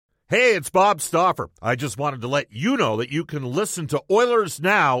Hey, it's Bob Stauffer. I just wanted to let you know that you can listen to Oilers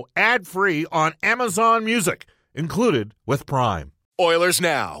Now ad-free on Amazon Music, included with Prime. Oilers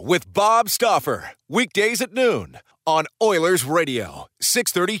Now with Bob Stauffer. Weekdays at noon on Oilers Radio,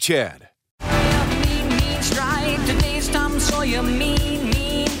 630 CHED. Mean stride. Today's Tom Sawyer,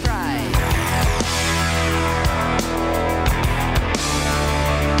 mean pride.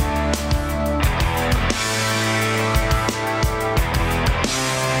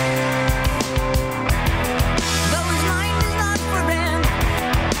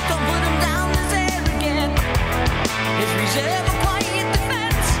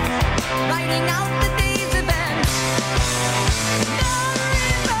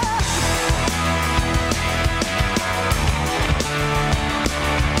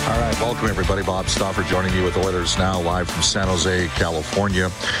 Welcome, everybody. Bob Stauffer joining you with Oilers Now, live from San Jose, California.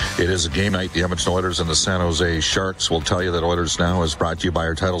 It is a game night. The Edmonton Oilers and the San Jose Sharks. Will tell you that Oilers Now is brought to you by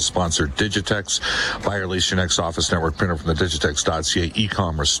our title sponsor, Digitex. Buy or lease your next office network printer from the Digitex.ca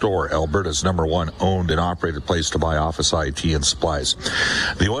e-commerce store, Alberta's #1 owned and operated place to buy office IT and supplies.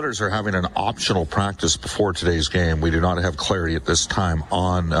 The Oilers are having an optional practice before today's game. We do not have clarity at this time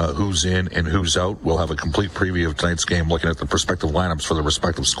on who's in and who's out. We'll have a complete preview of tonight's game, looking at the prospective lineups for the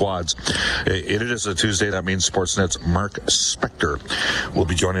respective squads. It is a Tuesday. That means Sportsnet's Mark Spector will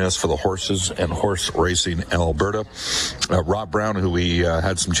be joining us for the Horses and Horse Racing Alberta. Rob Brown, who we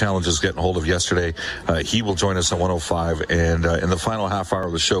had some challenges getting hold of yesterday, he will join us at 1:05. And in the final half hour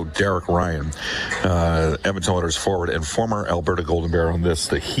of the show, Derek Ryan, Edmonton Oilers forward and former Alberta Golden Bear, on this,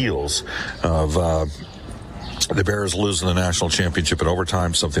 the heels of the Bears losing the national championship in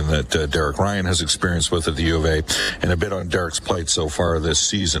overtime, something that Derek Ryan has experienced with at the U of A, and a bit on Derek's plate so far this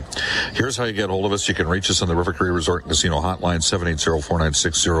season. Here's how you get hold of us. You can reach us on the River Cree Resort and Casino hotline,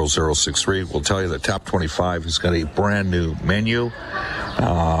 780-496-0063. We'll tell you that Tap 25 has got a brand new menu.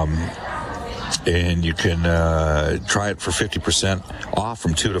 And you can try it for 50% off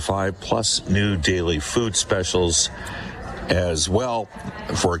from 2 to 5, plus new daily food specials as well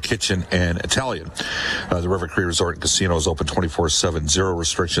for a kitchen and Italian. The River Cree Resort and Casino is open 24/7, zero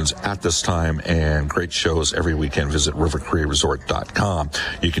restrictions at this time, and great shows every weekend. Visit rivercreeresort.com.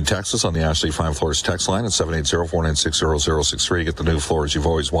 You can text us on the Ashley Fine Floors text line at 780-496-0063. Get the new floors you've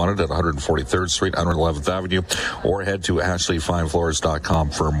always wanted at 143rd Street, 111th Avenue, or head to ashleyfinefloors.com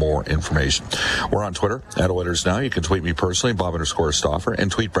for more information. We're on Twitter at Oilers Now. You can tweet me personally, Bob_Stauffer, and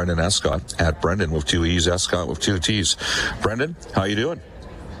tweet Brendan Escott at Brendan with 2 E's, Escott with 2 T's. Brendan, how you doing?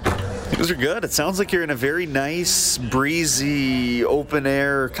 Things are good. It sounds like you're in a very nice, breezy,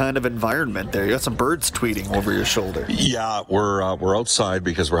 open-air kind of environment there. You got some birds tweeting over your shoulder. Yeah, we're outside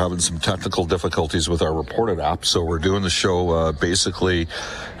because we're having some technical difficulties with our Reported app. So we're doing the show basically,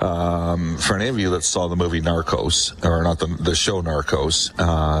 for any of you that saw the movie Narcos, or not the show Narcos,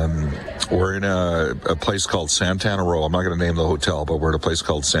 we're in a place called Santana Row. I'm not going to name the hotel, but we're at a place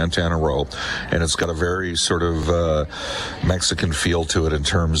called Santana Row, and it's got a very sort of Mexican feel to it in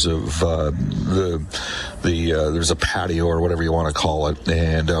terms of there's a patio or whatever you want to call it,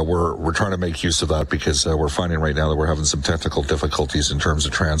 and we're trying to make use of that because we're finding right now that we're having some technical difficulties in terms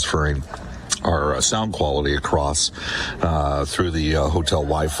of transferring our sound quality across through the hotel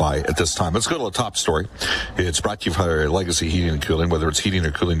Wi-Fi at this time. Let's go to the top story. It's brought to you by Legacy Heating and Cooling. Whether it's heating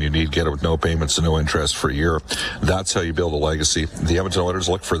or cooling you need, get it with no payments and no interest for a year. That's how you build a legacy. The Edmonton Oilers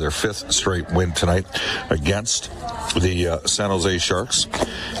look for their 5th straight win tonight against the San Jose Sharks.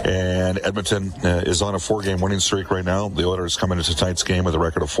 And Edmonton is on a 4-game winning streak right now. The Oilers come into tonight's game with a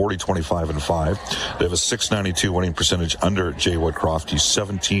record of 40-25-5. They have a .692 winning percentage under Jay Woodcroft. He's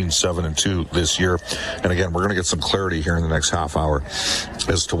 17-7-2 this year. And again, we're going to get some clarity here in the next half hour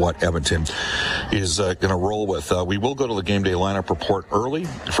as to what Edmonton is going to roll with. We will go to the game day lineup report early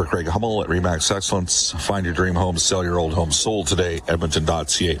for Craig Hummel at Remax Excellence. Find your dream home, sell your old home. Sold today,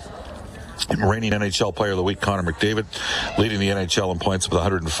 Edmonton.ca. Reigning NHL Player of the Week, Connor McDavid, leading the NHL in points with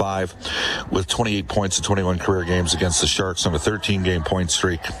 105, with 28 points in 21 career games against the Sharks on a 13-game point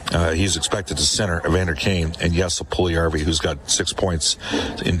streak. He's expected to center Evander Kane and Jesse Puljujarvi, who's got 6 points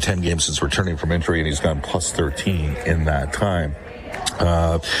in 10 games since returning from injury, and he's gone plus 13 in that time.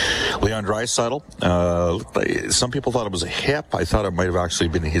 Leon Draisaitl, some people thought it was a hip. I thought it might have actually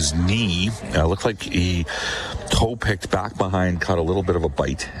been his knee. Looked like he toe picked back behind, caught a little bit of a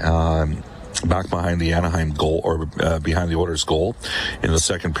bite. back behind the Anaheim goal, or behind the Oilers' goal in the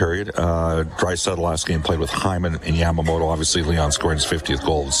second period. Draisaitl last game played with Hyman and Yamamoto. Obviously, Leon scoring his 50th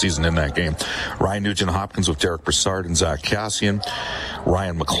goal of the season in that game. Ryan Nugent-Hopkins with Derek Brassard and Zach Kassian.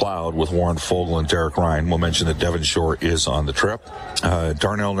 Ryan McLeod with Warren Foegele and Derek Ryan. We'll mention that Devon Shore is on the trip.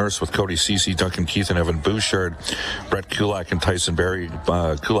 Darnell Nurse with Cody Ceci, Duncan Keith, and Evan Bouchard. Brett Kulak and Tyson Barrie.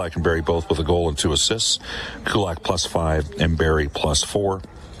 Kulak and Barrie both with a goal and 2 assists. Kulak +5 and Barrie +4.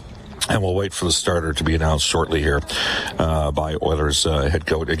 And we'll wait for the starter to be announced shortly here by Oilers head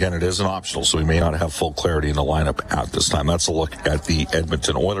coach. Again, it is an optional, so we may not have full clarity in the lineup at this time. That's a look at the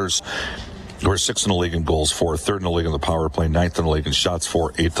Edmonton Oilers. We're 6th in the league in goals for, 3rd in the league in the power play, 9th in the league in shots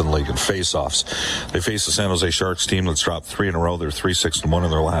for, 8th in the league in face-offs. They face the San Jose Sharks team that's dropped 3 in a row. They're 3-6-1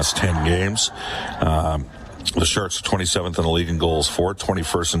 in their last 10 games. The Sharks are 27th in the league in goals for,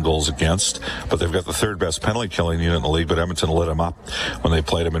 21st in goals against, but they've got the 3rd best penalty killing unit in the league, but Edmonton lit them up when they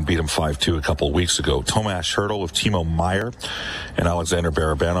played them and beat them 5-2 a couple of weeks ago. Tomas Hertl with Timo Meier and Alexander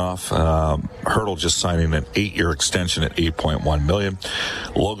Barabanov. Hertl just signing an 8-year extension at $8.1 million.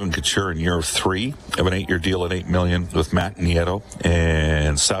 Logan Couture in year 3 of an 8-year deal at $8 million with Matt Nieto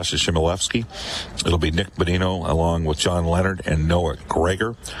and Sasha Chmielewski. It'll be Nick Bonino along with John Leonard and Noah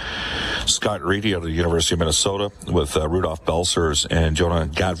Gregor. Scott Reedy out of the University of Minnesota with Rudolph Belcers and Jonah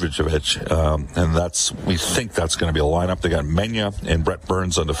Gadvijevic. And we think that's going to be a lineup. They got Menya and Brett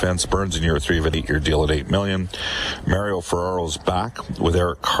Burns on defense. Burns in year 3 of an 8-year deal at $8 million. Mario Ferraro's back with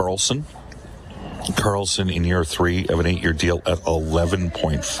Erik Karlsson. Karlsson in year 3 of an 8-year deal at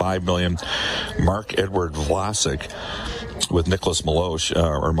 $11.5 million. Mark-Edward Vlasic with Nicholas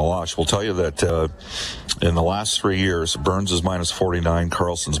Milosh will tell you that in the last 3 years, Burns is -49,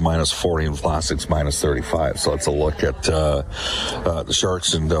 Karlsson's -40, and Vlasic's -35. So let's a look at the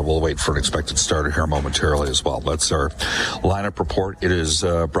Sharks, and we'll wait for an expected starter here momentarily as well. That's our lineup report. It is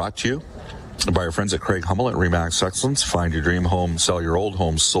brought to you by our friends at Craig Hummel at RE/MAX Excellence. Find your dream home, sell your old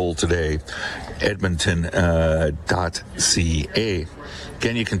home, sold today. Edmonton.ca.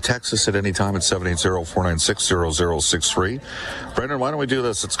 Again, you can text us at any time at 780-496-0063. Brendan, why don't we do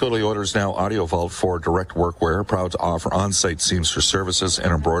this? Let's go to the Oilers Now Audio Vault for direct workwear. Proud to offer on-site seamstress services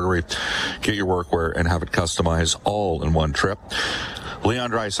and embroidery. Get your workwear and have it customized all in one trip.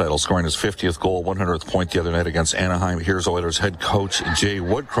 Leon Draisaitl scoring his 50th goal, 100th point the other night against Anaheim. Here's Oilers head coach Jay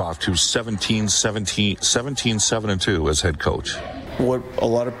Woodcroft, who's 17-7-2 as head coach. What a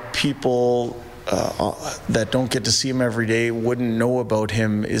lot of people that don't get to see him every day wouldn't know about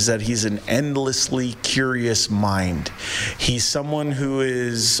him is that he's an endlessly curious mind. He's someone who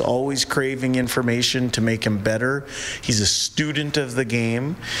is always craving information to make him better. He's a student of the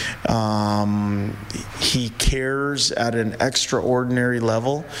game. He cares at an extraordinary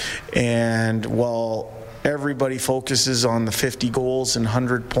level, and while everybody focuses on the 50 goals and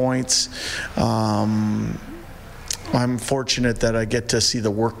 100 points, I'm fortunate that I get to see the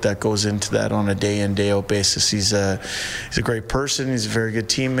work that goes into that on a day-in, day-out basis. He's a great person. He's a very good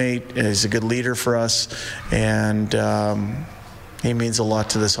teammate. He's a good leader for us, and he means a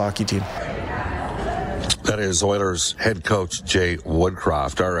lot to this hockey team. That is Oilers head coach Jay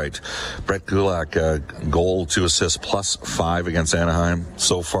Woodcroft. All right, Brett Kulak, goal, 2 assists, +5 against Anaheim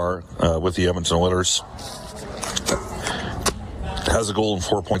so far with the Edmonton Oilers. Has a goal and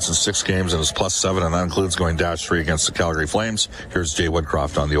 4 points in 6 games and is +7, and that includes going -3 against the Calgary Flames. Here's Jay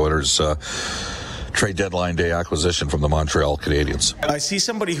Woodcroft on the Oilers trade deadline day acquisition from the Montreal Canadiens. I see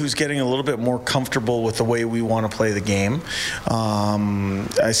somebody who's getting a little bit more comfortable with the way we want to play the game.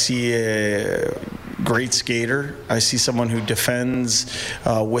 I see a great skater. I see someone who defends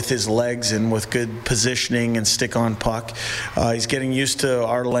with his legs and with good positioning and stick on puck. He's getting used to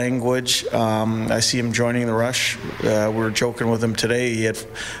our language. I see him joining the rush. We were joking with him today. I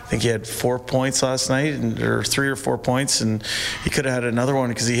think he had 4 points last night, or 3 or 4 points, and he could have had another one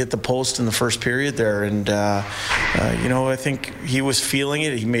because he hit the post in the first period there. And I think he was feeling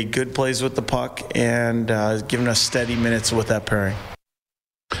it. He made good plays with the puck and giving us steady minutes with that pairing.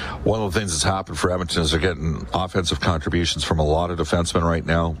 One of the things that's happened for Edmonton is they're getting offensive contributions from a lot of defensemen right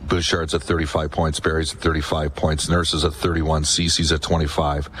now. Bouchard's at 35 points, Barrie's at 35 points, Nurse is at 31, Ceci's at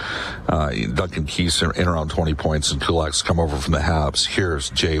 25, Duncan Keith's in around 20 points, and Kulak's come over from the Habs. Here's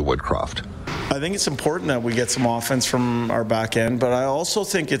Jay Woodcroft. I think it's important that we get some offense from our back end, but I also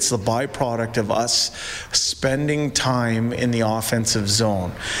think it's the byproduct of us spending time in the offensive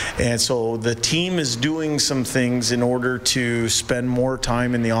zone. And so the team is doing some things in order to spend more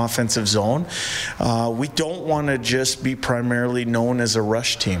time in the offensive zone. We don't want to just be primarily known as a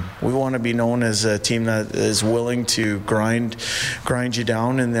rush team. We want to be known as a team that is willing to grind you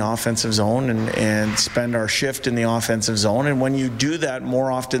down in the offensive zone and spend our shift in the offensive zone. And when you do that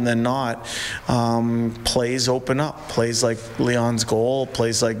more often than not, plays open up. Plays like Leon's goal,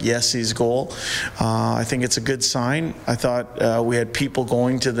 plays like Yessi's goal. I think it's a good sign. I thought we had people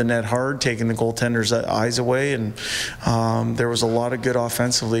going to the net hard, taking the goaltender's eyes away, and there was a lot of good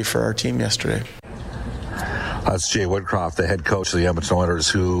offensively for our team yesterday. That's Jay Woodcroft, the head coach of the Edmonton Oilers,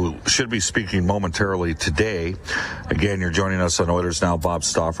 who should be speaking momentarily today. Again, you're joining us on Oilers Now. Bob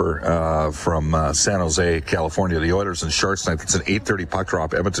Stauffer from San Jose, California. The Oilers and Sharks tonight. It's an 8:30 puck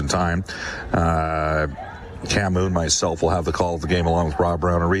drop, Edmonton time. Cam Moon, myself, will have the call of the game along with Rob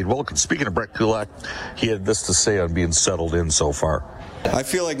Brown and Reed Wilkins. Speaking of Brett Kulak, he had this to say on being settled in so far. I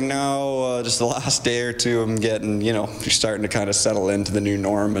feel like now, just the last day or two, I'm getting, you're starting to kind of settle into the new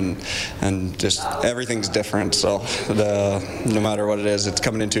norm, and just everything's different. So no matter what it is, it's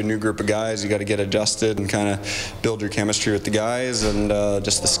coming into a new group of guys. You got to get adjusted and kind of build your chemistry with the guys, and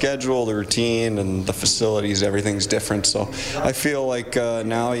just the schedule, the routine, and the facilities, everything's different. So I feel like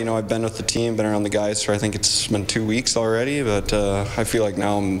now, I've been with the team, been around the guys for I think it's been 2 weeks already, but I feel like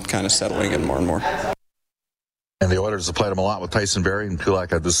now I'm kind of settling in more and more. And the Oilers have played him a lot with Tyson Barrie, and Kulak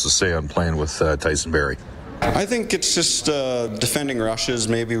had this to say on playing with Tyson Barrie. I think it's just defending rushes.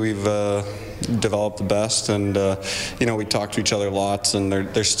 Maybe we've developed the best, and we talk to each other lots, and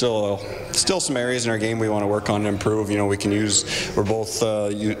there's still some areas in our game we want to work on and improve. We can use. We're both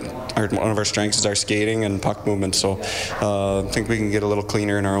one of our strengths is our skating and puck movement. So I think we can get a little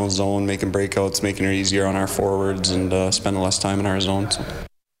cleaner in our own zone, making breakouts, making it easier on our forwards, and spending less time in our zone. So.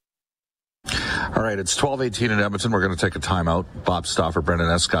 All right, it's 12:18 in Edmonton. We're going to take a timeout. Bob Stauffer, Brendan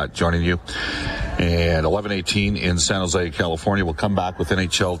Escott joining you. And 11:18 in San Jose, California. We'll come back with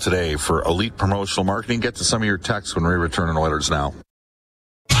NHL Today for Elite Promotional Marketing. Get to some of your texts when we return on Oilers Now.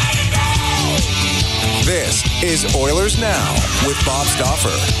 This is Oilers Now with Bob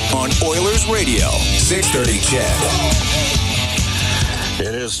Stauffer on Oilers Radio, 630 CHED.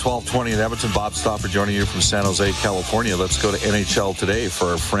 It is 12:20 in Edmonton. Bob Stauffer joining you from San Jose, California. Let's go to NHL Today for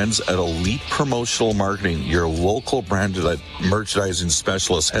our friends at Elite Promotional Marketing, your local branded merchandising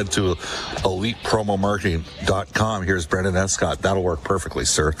specialist. Head to elitepromomarketing.com. Here's Brendan Escott. That'll work perfectly,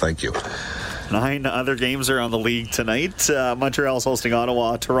 sir. Thank you. 9 other games around the league tonight. Montreal's hosting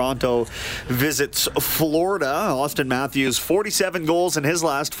Ottawa. Toronto visits Florida. Austin Matthews, 47 goals in his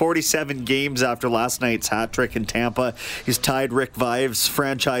last 47 games after last night's hat trick in Tampa. He's tied Rick Vaive's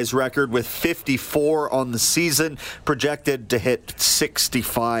franchise record with 54 on the season, projected to hit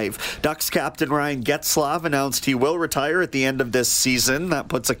 65. Ducks captain Ryan Getzlaf announced he will retire at the end of this season. That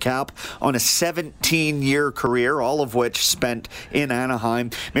puts a cap on a 17-year career, all of which spent in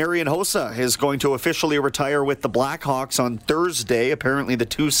Anaheim. Marian Hossa is going to officially retire with the Blackhawks on Thursday. Apparently the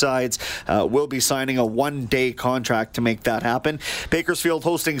two sides will be signing a one-day contract to make that happen. Bakersfield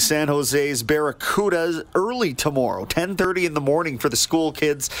hosting San Jose's Barracudas early tomorrow, 10:30 in the morning for the school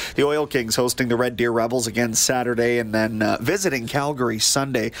kids. The Oil Kings hosting the Red Deer Rebels again Saturday, and then visiting Calgary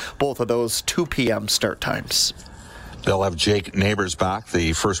Sunday. Both of those 2 p.m. start times. They'll have Jake Neighbors back,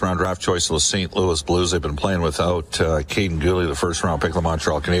 the first-round draft choice of the St. Louis Blues. They've been playing without Caden Gooley, the first-round pick of the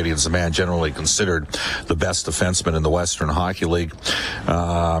Montreal Canadiens, the man generally considered the best defenseman in the Western Hockey League.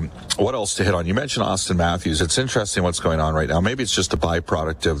 What else to hit on? You mentioned Austin Matthews. It's interesting what's going on right now. Maybe it's just a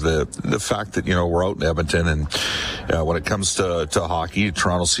byproduct of the fact that, we're out in Edmonton, and when it comes to hockey,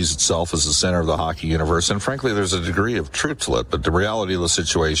 Toronto sees itself as the center of the hockey universe, and frankly, there's a degree of truth to it. But the reality of the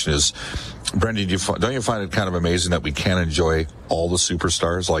situation is, Brendan, don't you find it kind of amazing that we can't enjoy all the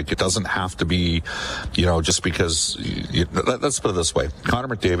superstars? Like, it doesn't have to be, just because. Let's put it this way: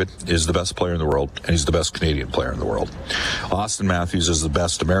 Connor McDavid is the best player in the world, and he's the best Canadian player in the world. Austin Matthews is the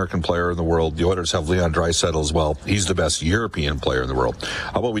best American player in the world. The Oilers have Leon Draisaitl as well. He's the best European player in the world.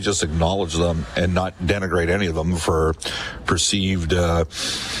 How about we just acknowledge them and not denigrate any of them for perceived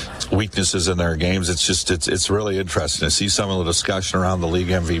weaknesses in their games? It's really interesting to see some of the discussion around the league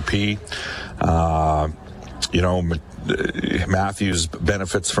MVP. Matthews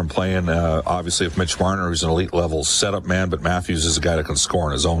benefits from playing, obviously, with Mitch Marner, who's an elite level setup man, but Matthews is a guy that can score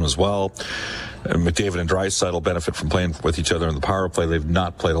on his own as well. McDavid and Draisaitl benefit from playing with each other in the power play. They've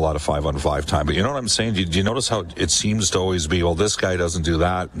not played a lot of 5-on-5 time. But you know what I'm saying? Do you notice how it seems to always be, well, this guy doesn't do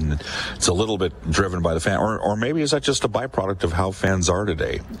that, and it's a little bit driven by the fan, or maybe is that just a byproduct of how fans are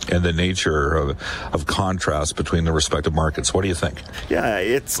today and the nature of contrast between the respective markets? What do you think? Yeah,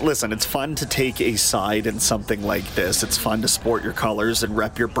 it's fun to take a side in something like this. It's fun to sport your colors and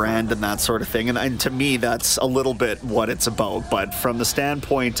rep your brand and that sort of thing. And to me, that's a little bit what it's about. But from the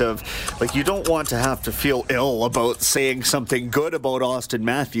standpoint of, like, you don't want to have to feel ill about saying something good about Austin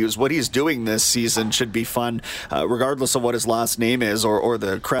Matthews. What he's doing this season should be fun, regardless of what his last name is or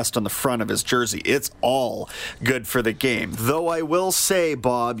the crest on the front of his jersey. It's all good for the game. Though I will say,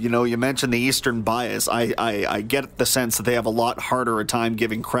 Bob, you mentioned the Eastern bias. I get the sense that they have a lot harder a time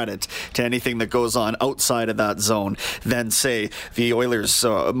giving credit to anything that goes on outside of that zone than, say, the Oilers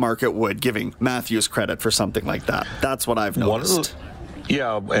market would, giving Matthews credit for something like that. That's what I've noticed.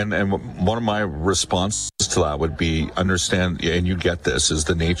 Yeah, and one of my responses to that would be understand, and you get this, is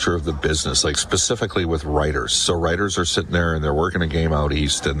the nature of the business, like specifically with writers. So writers are sitting there and they're working a game out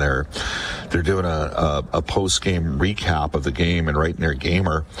east, and they're doing a post-game recap of the game and writing their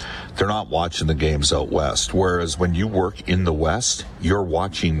gamer. They're not watching the games out west. Whereas when you work in the west, you're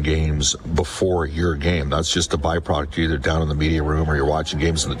watching games before your game. That's just a byproduct. You're either down in the media room or you're watching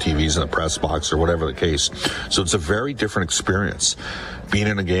games in the TVs in the press box or whatever the case. So it's a very different experience being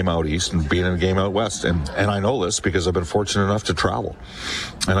in a game out east and being in a game out west. And I know this because I've been fortunate enough to travel.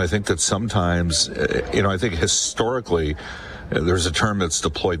 And I think that sometimes, I think historically, there's a term that's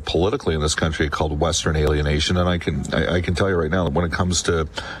deployed politically in this country called Western alienation, and I can tell you right now that when it comes to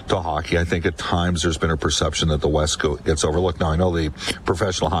hockey, I think at times there's been a perception that the West gets overlooked. Now, I know the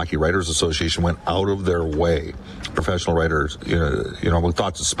Professional Hockey Writers Association went out of their way, professional writers, with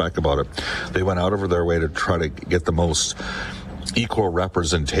thoughts of spec about it, they went out of their way to try to get the most equal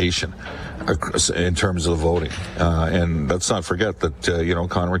representation in terms of the voting. And let's not forget that,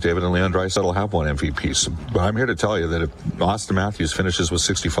 Connor McDavid and Leon Draisaitl have won MVPs. But I'm here to tell you that if Austin Matthews finishes with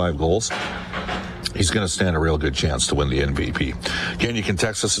 65 goals, he's going to stand a real good chance to win the MVP. Again, you can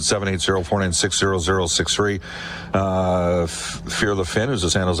text us at 780-496-0063. Fear the Finn, who's a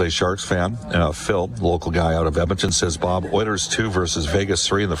San Jose Sharks fan, Phil, local guy out of Edmonton, says, Bob, Oilers 2 versus Vegas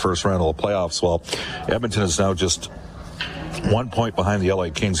 3 in the first round of the playoffs. Well, Edmonton is now just 1 point behind the LA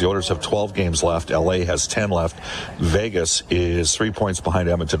Kings. The Oilers have 12 games left. LA has 10 left. Vegas is 3 points behind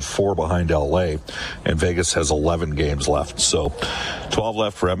Edmonton, 4 behind LA, and Vegas has 11 games left. So 12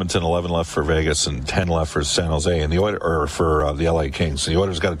 left for Edmonton, 11 left for Vegas, and 10 left for San Jose and the LA Kings. The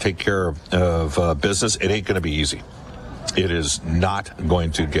Oilers got to take care of business. It ain't going to be easy. It is not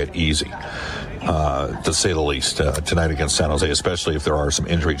going to get easy, to say the least, tonight against San Jose, especially if there are some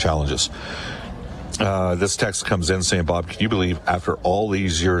injury challenges. This text comes in saying, Bob, can you believe after all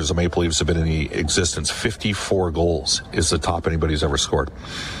these years the Maple Leafs have been in existence, 54 goals is the top anybody's ever scored.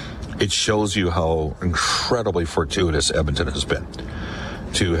 It shows you how incredibly fortuitous Edmonton has been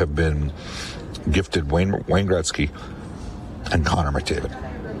to have been gifted Wayne Gretzky and Connor McDavid.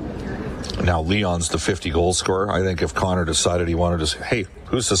 Now, Leon's the 50-goal scorer. I think if Connor decided he wanted to say, hey,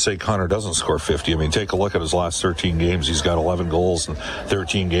 who's to say Connor doesn't score 50? I mean, take a look at his last 13 games. He's got 11 goals in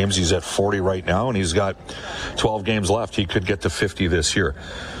 13 games. He's at 40 right now, and he's got 12 games left. He could get to 50 this year.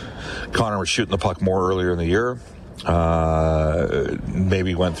 Connor was shooting the puck more earlier in the year.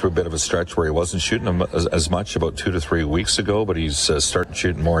 Maybe went through a bit of a stretch where he wasn't shooting them as much about 2 to 3 weeks ago, but he's starting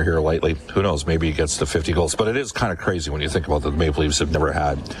shooting more here lately. Who knows? Maybe he gets to 50 goals. But it is kind of crazy when you think about that. The Maple Leafs have never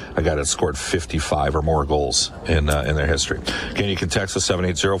had a guy that scored 55 or more goals in their history. Again, you can text us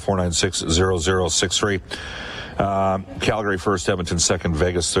 780-496-0063. Calgary first, Edmonton second,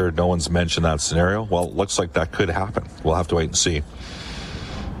 Vegas third. No one's mentioned that scenario. Well, it looks like that could happen. We'll have to wait and see.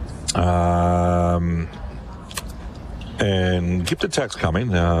 And keep the text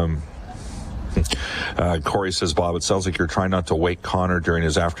coming. Corey says, Bob, it sounds like you're trying not to wake Connor during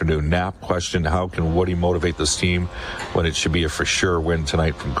his afternoon nap. Question, how can Woody motivate this team when it should be a for sure win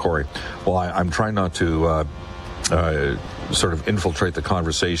tonight from Corey? Well, I'm trying not to sort of infiltrate the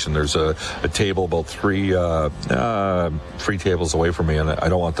conversation. There's a table about three tables away from me, and I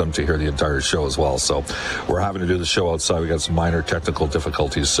don't want them to hear the entire show as well. So we're having to do the show outside. We got some minor technical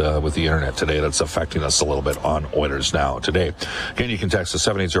difficulties with the internet today that's affecting us a little bit on Oilers Now today. Again, you can text us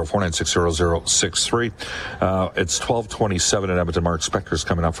 780-496-0063. It's 12:27 at Edmonton. Mark Spector's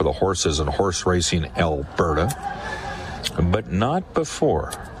coming up for the horses and horse racing Alberta, but not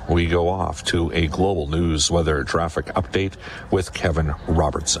before we go off to a global news weather traffic update with Kevin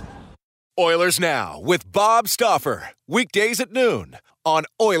Robertson. Oilers Now with Bob Stauffer. Weekdays at noon on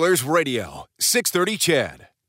Oilers Radio, 630 CHED.